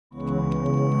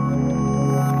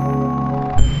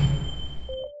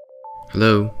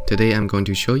Hello, today I'm going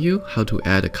to show you how to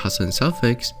add a custom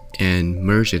suffix and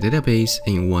merge a database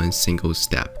in one single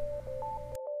step.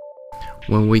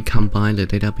 When we combine the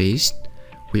database,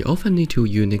 we often need to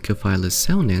uniqueify the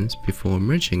cell names before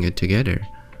merging it together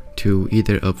to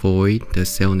either avoid the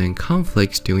cell name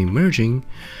conflicts during merging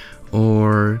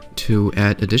or to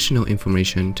add additional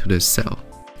information to the cell.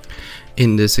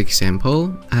 In this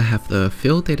example, I have the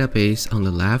field database on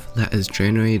the left that is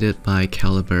generated by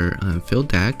Calibre field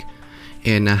deck,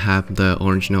 and I have the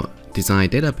original design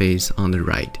database on the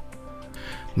right.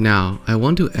 Now, I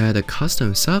want to add a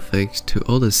custom suffix to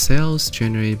all the cells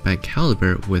generated by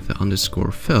Calibre with the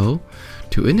underscore field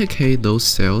to indicate those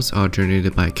cells are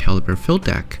generated by Calibre field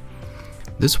deck.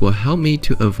 This will help me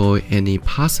to avoid any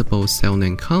possible cell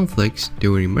name conflicts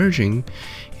during merging,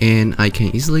 and I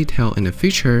can easily tell in the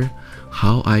future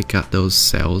how I got those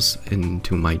cells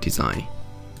into my design.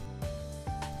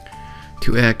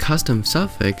 To add custom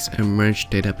suffix and merge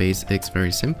database is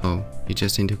very simple. You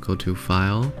just need to go to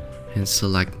File and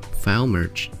select File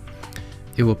Merge.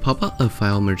 It will pop up a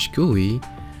File Merge GUI.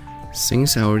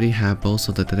 Since I already have both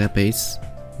of the database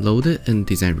loaded in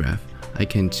DESIGNrev, I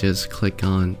can just click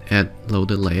on Add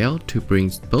Loaded Layout to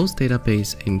bring both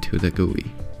database into the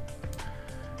GUI.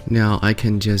 Now I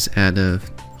can just add a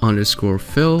underscore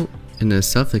field in the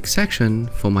suffix section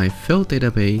for my field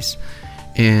database,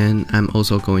 and I'm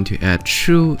also going to add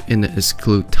true in the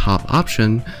exclude top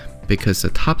option because the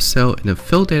top cell in the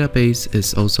field database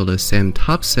is also the same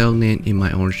top cell name in my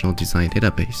original design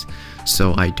database,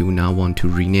 so I do not want to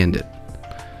rename it.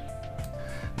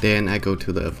 Then I go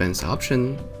to the advanced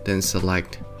option, then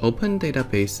select open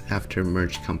database after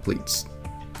merge completes.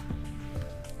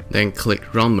 Then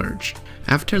click run merge.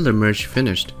 After the merge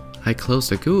finished, I close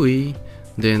the GUI,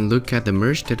 then look at the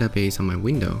merge database on my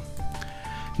window.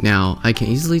 Now I can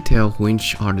easily tell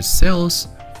which are the cells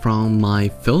from my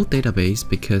field database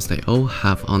because they all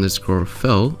have underscore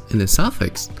field in the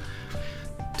suffix.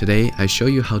 Today I show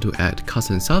you how to add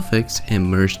custom suffix and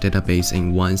merge database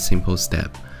in one simple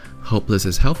step. Hope this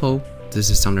is helpful. This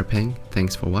is Peng.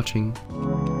 Thanks for watching.